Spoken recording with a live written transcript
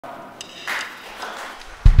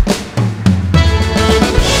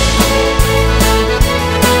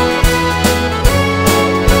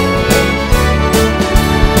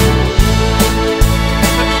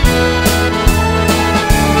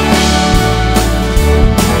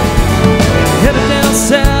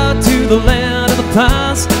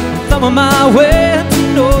pines. I'm thumbing my way to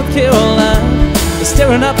North Carolina,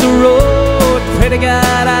 staring up the road, pray to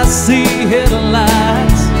God I see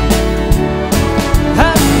headlights.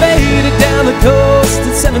 I made it down the coast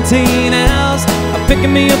in 17 hours. I'm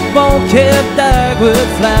picking me up on Cape Dogwood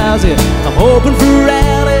flowers. Yeah, I'm hoping for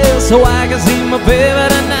rally so I can see my baby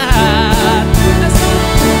tonight.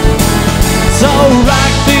 So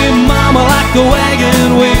rock me, mama, like a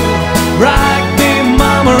wagon wheel. Rock me,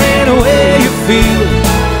 mama, any way you feel.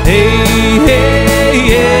 Hey, hey,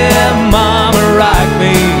 yeah, mama, rock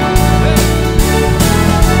me.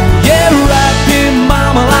 Yeah, rock me,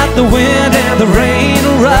 mama, like the wind and the rain.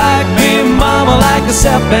 Rock me, mama, like a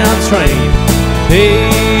southbound train.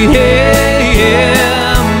 Hey, hey,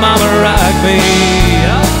 yeah, mama, rock me.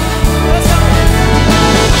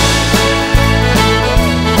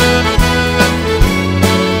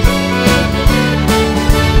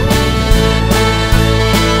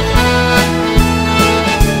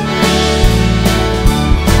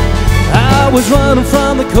 I was running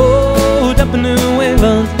from the cold up in New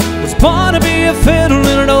England. Was born to be a fiddler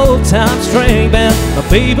in an old-time string band. My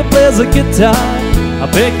baby plays the guitar, I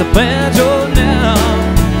pick the banjo now.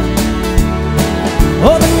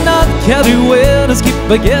 Oh, the North County winters keep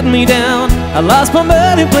getting me down. I lost my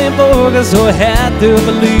money playing poker, so I had to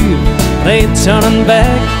believe I ain't turning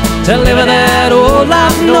back to living that old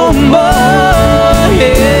life no more.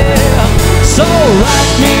 Yeah. So rock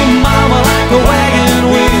me, mama, like a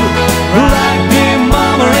wagon wheel. Rock me,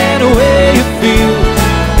 mama, any way you feel.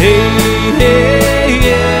 Hey, hey,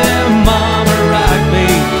 yeah, mama, rock me.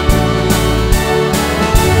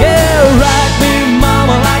 Yeah, rock me,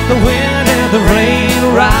 mama, like the wind and the rain.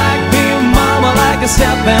 Rock me, mama, like a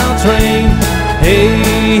southbound train.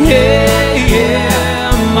 Hey, hey,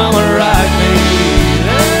 yeah, mama, rock me.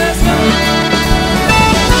 Let's go.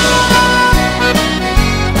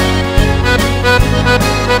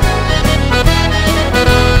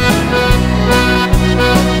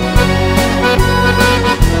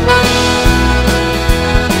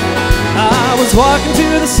 Walking to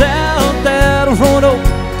the south out of Roanoke,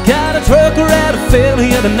 got a trucker out of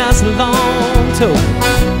Philly and a nice long tow.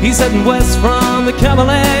 He's heading west from the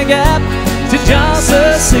Cumberland Gap to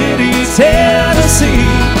Johnson City, Tennessee.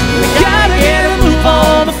 Gotta get a move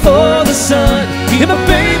on before the sun. If my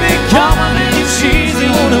baby coming and she's the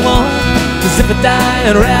only one. 'Cause if I die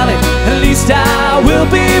and rally, at least I will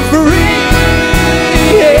be free.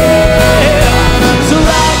 Yeah. So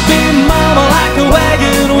rock me, mama, like a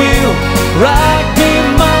wagon wheel. Rock me,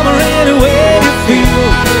 mama, any way you feel.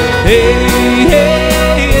 Hey,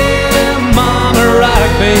 hey, yeah, mama,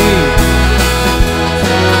 rock me.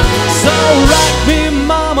 So rock me,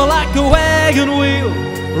 mama, like a wagon wheel.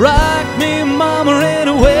 Rock me, mama,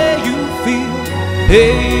 any way you feel.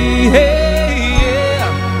 Hey, hey,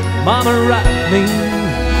 yeah, mama, rock me.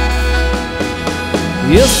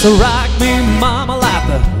 Yes, so rock me, mama, like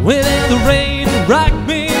the wind and the rain. Rock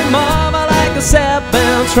me, mama, like a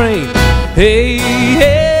southbound train. Hey,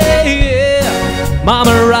 hey, yeah,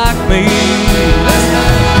 mama, rock me.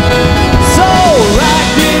 So rock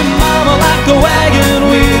me, mama, like a wagon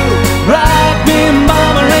wheel. Rock me,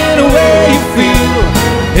 mama, any way you feel.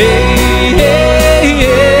 Hey, hey,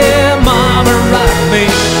 yeah, mama, rock me.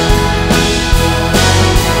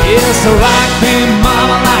 Yes, rock me,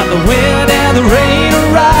 mama, like the wind and the rain.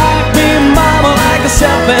 Rock me, mama, like a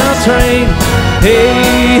southbound train. Hey,